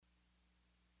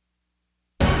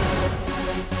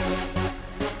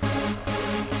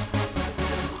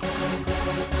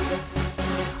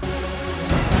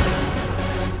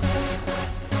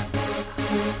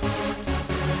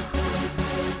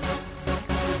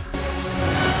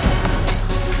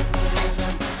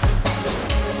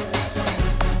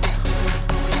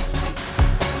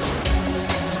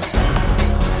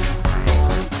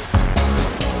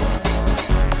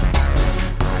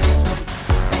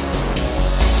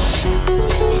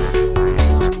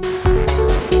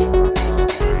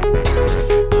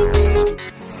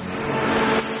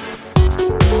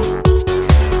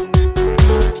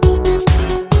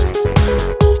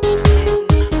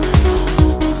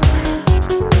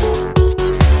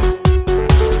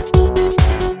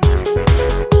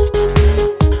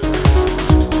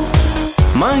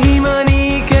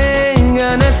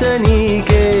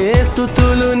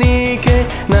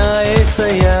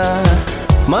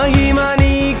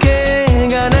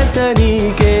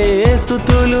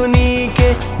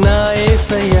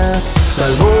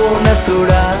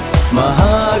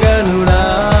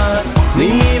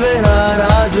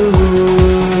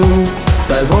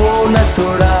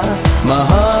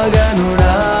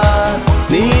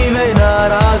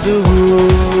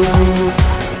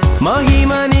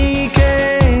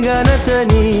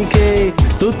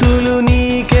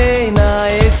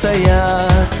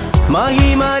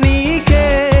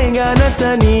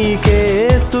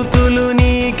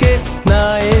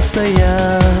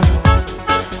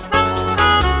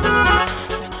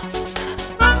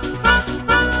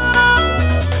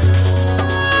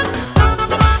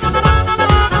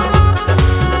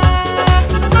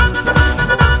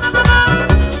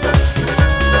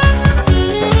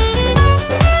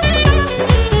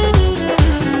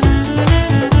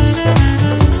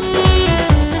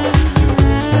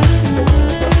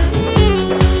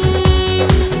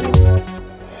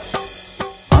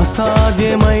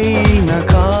అసాధ్యమైన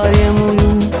కార్యములు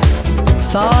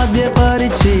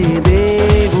సాధ్యపరిచే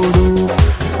దేవుడు,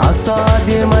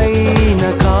 అసాధ్యమైన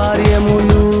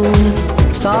కార్యములు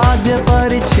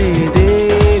సాధ్యపరిచే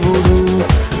దేవుడు,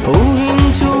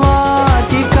 ఊహించు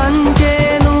వాటి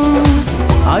కంటేను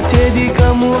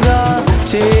అత్యధికముగా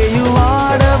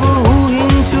చేయువాడవు,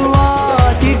 ఊహించు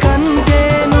వాటి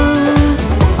కంటేను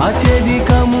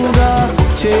అత్యధికముగా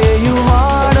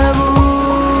చేయువాడవు.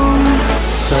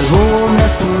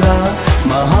 సర్వోన్నతుడా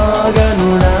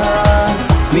మహాగణుడా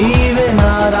నీవే నా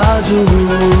రాజువు,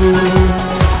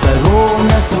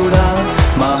 సర్వోన్నతుడా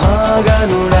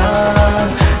మహాగణుడా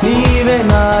నీవే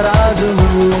నా రాజువు.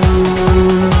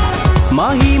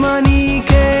 మహిమ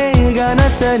నీకే,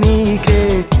 ఘనత నీకే,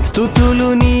 స్తుతులు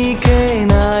నీకే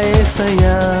నా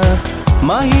యేసయ్యా.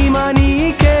 మహిమ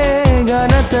నీకే,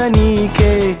 ఘనత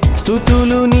నీకే,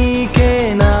 స్తుతులు నీకే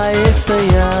నా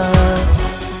యేసయ్యా.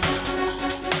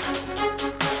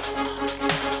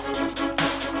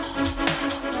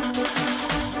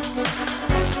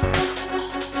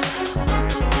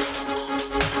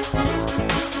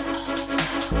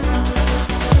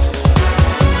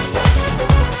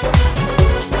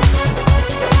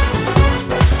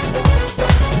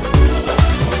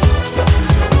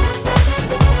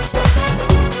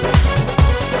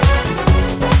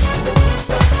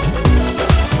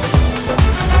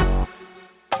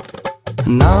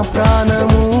 నా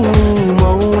ప్రాణము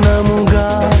మౌనముగా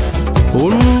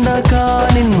ఉండక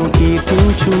నిన్ను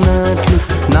కీర్తించున్నట్లు,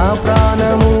 నా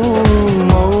ప్రాణము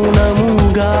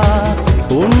మౌనముగా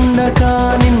ఉండక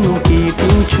నిన్ను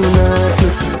కీర్తించున్నట్లు,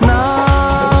 నా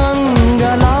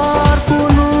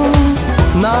అంగలార్పును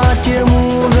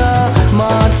నాట్యముగా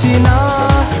మార్చిన,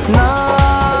 నా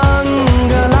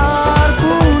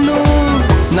అంగలార్పును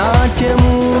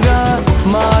నాట్యముగా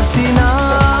మార్చిన.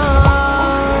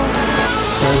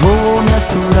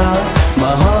 సర్వోన్నతుడా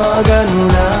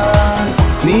మహాగణుడా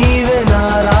నీవే నా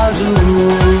రాజువు,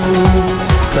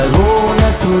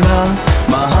 సర్వోన్నతుడా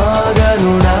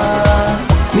మహాగణుడా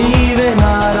నీవే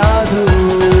నా రాజువు.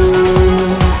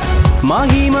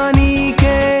 మహిమ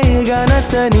నీకే,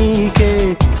 ఘనత నీకే,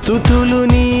 స్తుతులు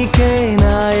నీకే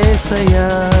నా యేసయ్యా.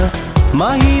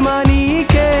 మహిమ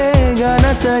నీకే,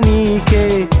 ఘనత నీకే,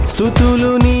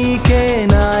 స్తుతులు నీకే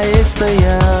నా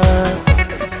యేసయ్యా.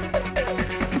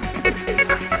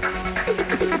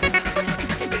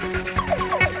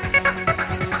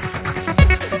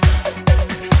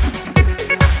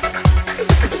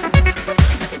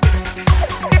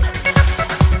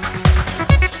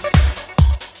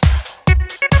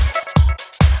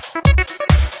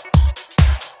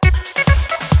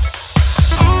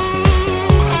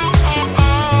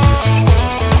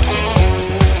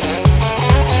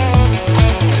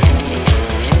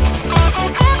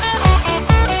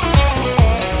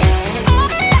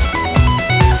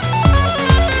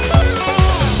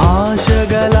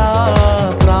 ఆశగల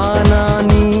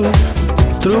ప్రాణాన్ని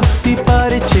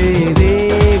తృప్తిపరిచే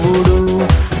దేవుడు,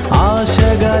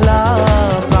 ఆశగల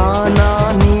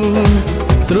ప్రాణాన్ని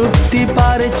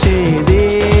తృప్తిపరిచే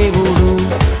దేవుడు,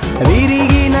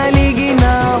 విరిగి నలిగిన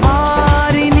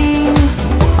వారిని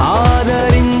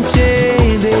ఆదరించే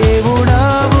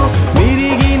దేవుడవు,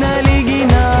 విరిగి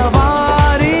నలిగిన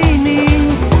వారిని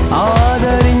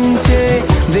ఆదరించే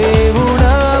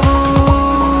దేవుడవు.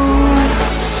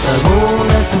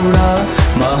 సర్వోన్నతుడా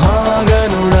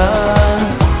మహాగణుడా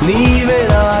నీవే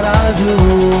నా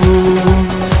రాజువు,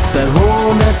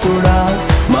 సర్వోన్నతుడా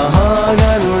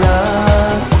మహాగణుడా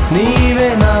నీవే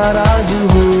నా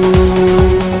రాజువు.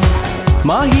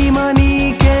 మహిమ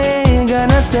నీకే,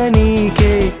 ఘనత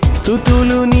నీకే,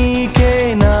 స్తుతులు నీకే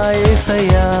నా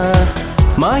యేసయ్యా.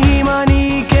 మహిమ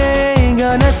నీకే,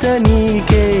 ఘనత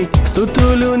నీకే,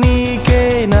 స్తుతులు నీకే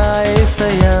నా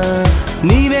యేసయ్యా.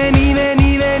 నీవే